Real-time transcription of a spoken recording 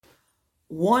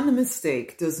One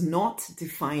mistake does not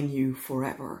define you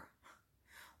forever.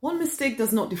 One mistake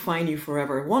does not define you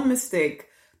forever. One mistake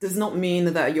does not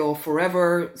mean that you're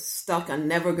forever stuck and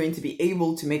never going to be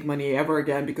able to make money ever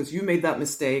again because you made that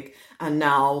mistake and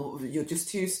now you're just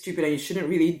too stupid and you shouldn't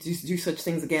really do such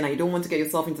things again and you don't want to get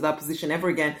yourself into that position ever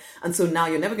again. And so now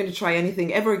you're never going to try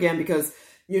anything ever again because,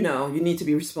 you need to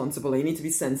be responsible, you need to be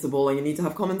sensible, and you need to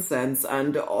have common sense.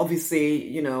 And obviously,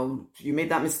 you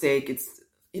made that mistake. It's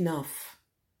enough.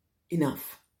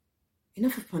 Enough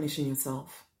of punishing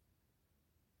yourself.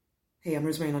 Hey, I'm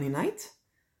Rosemary Lonnie Knight.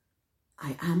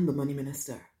 I am the Money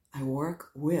Minister. I work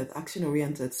with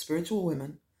action-oriented spiritual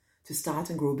women to start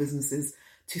and grow businesses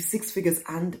to 6 figures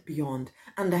and beyond.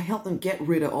 And I help them get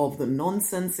rid of the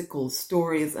nonsensical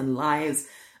stories and lies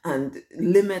and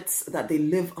limits that they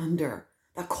live under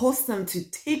that cause them to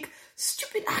take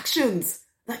stupid actions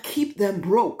that keep them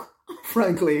broke,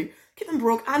 frankly. Keep them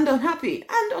broke and unhappy.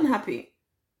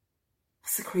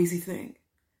 That's a crazy thing.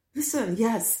 Listen,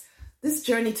 yes, this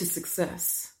journey to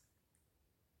success,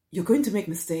 you're going to make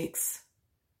mistakes.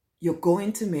 You're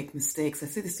going to make mistakes. I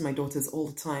say this to my daughters all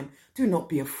the time. Do not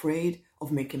be afraid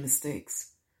of making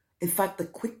mistakes. In fact, the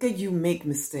quicker you make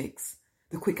mistakes,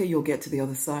 the quicker you'll get to the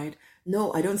other side.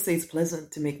 No, I don't say it's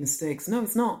pleasant to make mistakes. No,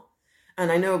 it's not. And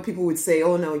I know people would say,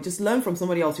 oh no, just learn from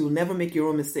somebody else. You'll never make your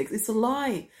own mistakes. It's a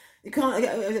lie. You can't.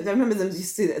 I remember them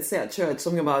used to say at church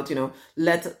something about,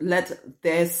 let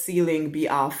their ceiling be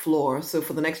our floor. So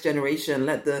for the next generation,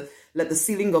 let the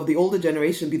ceiling of the older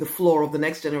generation be the floor of the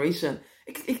next generation.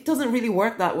 It doesn't really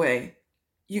work that way.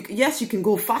 Yes, you can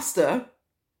go faster,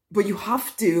 but you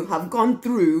have to have gone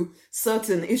through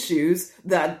certain issues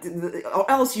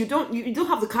or else you don't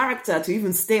have the character to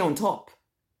even stay on top.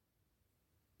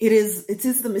 It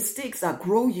is the mistakes that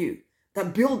grow you,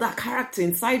 that build that character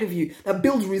inside of you, that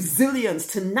build resilience,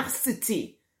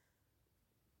 tenacity.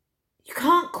 You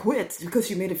can't quit because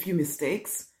you made a few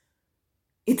mistakes.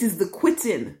 It is the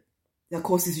quitting that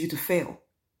causes you to fail.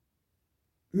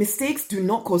 Mistakes do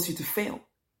not cause you to fail.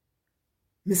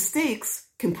 Mistakes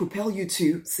can propel you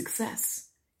to success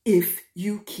if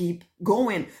you keep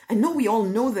going. I know we all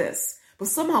know this, but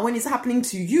somehow when it's happening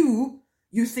to you,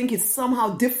 you think it's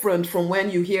somehow different from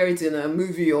when you hear it in a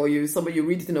movie or you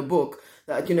read it in a book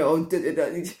that,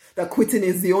 that quitting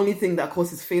is the only thing that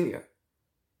causes failure.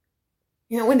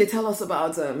 When they tell us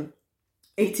about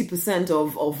 80%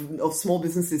 of small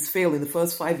businesses fail in the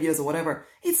first 5 years or whatever,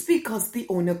 it's because the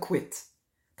owner quit.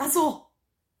 That's all.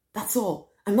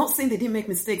 I'm not saying they didn't make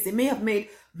mistakes. They may have made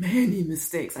many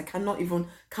mistakes. I cannot even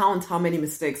count how many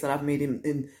mistakes that I've made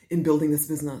in building this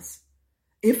business.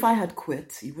 If I had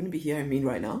quit, you wouldn't be hearing me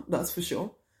right now, that's for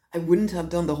sure. I wouldn't have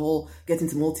done the whole getting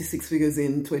to multi-6 figures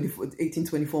in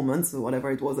 24 months or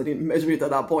whatever it was. I didn't measure it at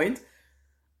that point.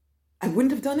 I wouldn't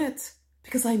have done it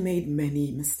because I made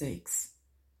many mistakes.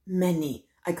 Many.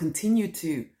 I continue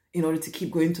to in order to keep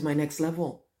going to my next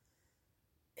level.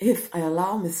 If I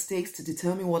allow mistakes to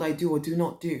determine what I do or do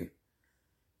not do,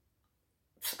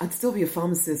 I'd still be a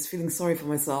pharmacist feeling sorry for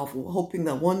myself, hoping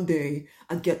that one day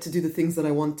I'd get to do the things that I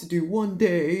want to do one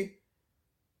day.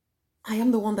 I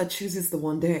am the one that chooses the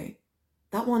one day.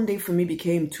 That one day for me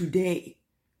became today.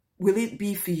 Will it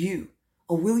be for you?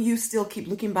 Or will you still keep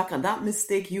looking back at that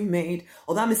mistake you made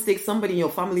or that mistake somebody in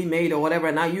your family made or whatever,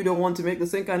 and now you don't want to make the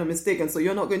same kind of mistake and so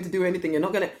you're not going to do anything. You're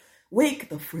not going to wake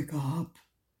the frick up.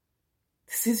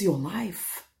 This is your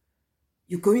life.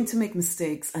 You're going to make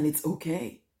mistakes and it's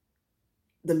okay.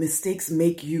 The mistakes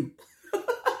make you.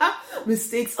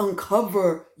 Mistakes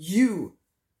uncover you.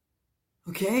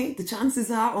 Okay? The chances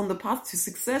are on the path to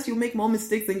success, you'll make more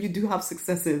mistakes than you do have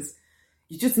successes.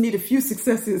 You just need a few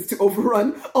successes to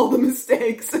overrun all the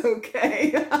mistakes,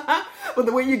 okay? But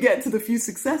the way you get to the few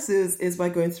successes is by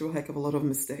going through a heck of a lot of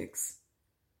mistakes.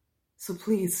 So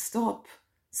please stop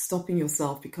stopping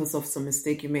yourself because of some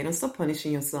mistake you made and stop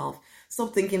punishing yourself.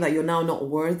 Stop thinking that you're now not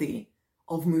worthy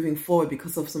of moving forward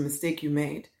because of some mistake you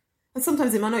made. And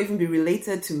sometimes it might not even be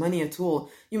related to money at all.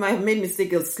 You might have made a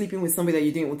mistake of sleeping with somebody that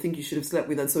you didn't think you should have slept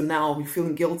with, and so now you're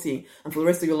feeling guilty, and for the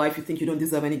rest of your life you think you don't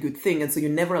deserve any good thing, and so you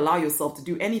never allow yourself to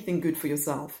do anything good for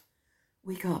yourself.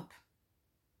 Wake up.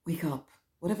 Wake up.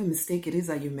 Whatever mistake it is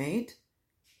that you made,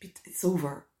 it's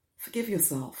over. Forgive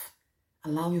yourself.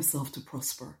 Allow yourself to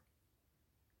prosper.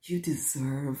 You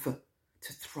deserve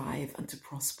to thrive and to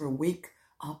prosper. Wake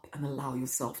up and allow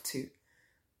yourself to.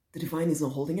 The divine is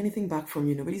not holding anything back from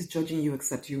you. Nobody's judging you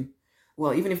except you.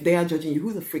 Well, even if they are judging you,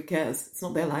 who the frick cares? It's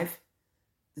not their life.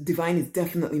 The divine is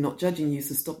definitely not judging you,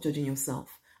 so stop judging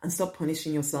yourself and stop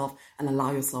punishing yourself and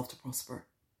allow yourself to prosper.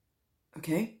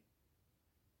 Okay?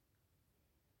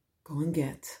 Go and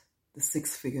get the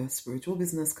 6-figure spiritual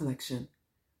business collection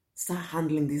Start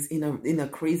handling this inner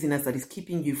craziness that is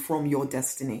keeping you from your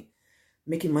destiny.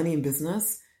 Making money in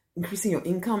business, increasing your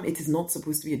income, it is not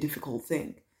supposed to be a difficult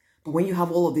thing. But when you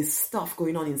have all of this stuff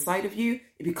going on inside of you,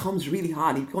 it becomes really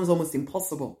hard. It becomes almost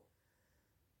impossible.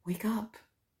 Wake up.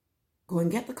 Go and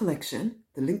get the collection.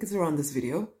 The link is around this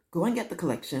video. Go and get the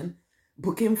collection.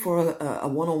 Book in for a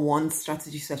one-on-one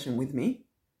strategy session with me.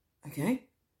 Okay?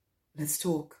 Let's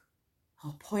talk.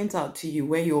 I'll point out to you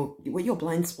where your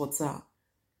blind spots are.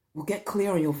 We'll get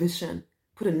clear on your vision.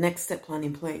 Put a next step plan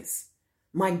in place.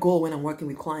 My goal when I'm working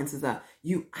with clients is that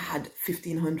you add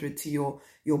 1,500 to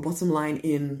your bottom line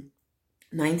in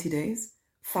 90 days,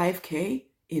 5K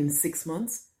in 6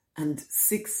 months, and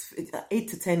 8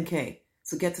 to 10K.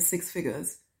 So get to 6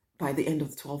 figures by the end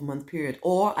of the 12-month period.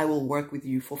 Or I will work with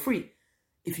you for free.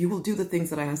 If you will do the things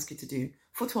that I ask you to do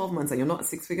for 12 months and you're not at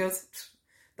 6 figures,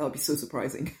 that would be so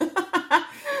surprising.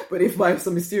 But if by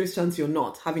some mysterious chance you're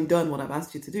not, having done what I've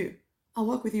asked you to do, I'll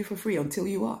work with you for free until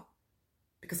you are.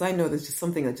 Because I know there's just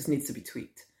something that just needs to be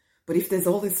tweaked. But if there's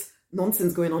all this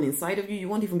nonsense going on inside of you, you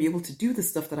won't even be able to do the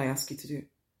stuff that I ask you to do.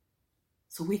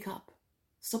 So wake up.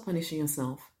 Stop punishing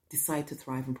yourself. Decide to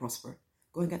thrive and prosper.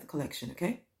 Go and get the collection,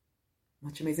 okay?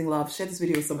 Much amazing love. Share this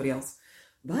video with somebody else.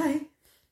 Bye.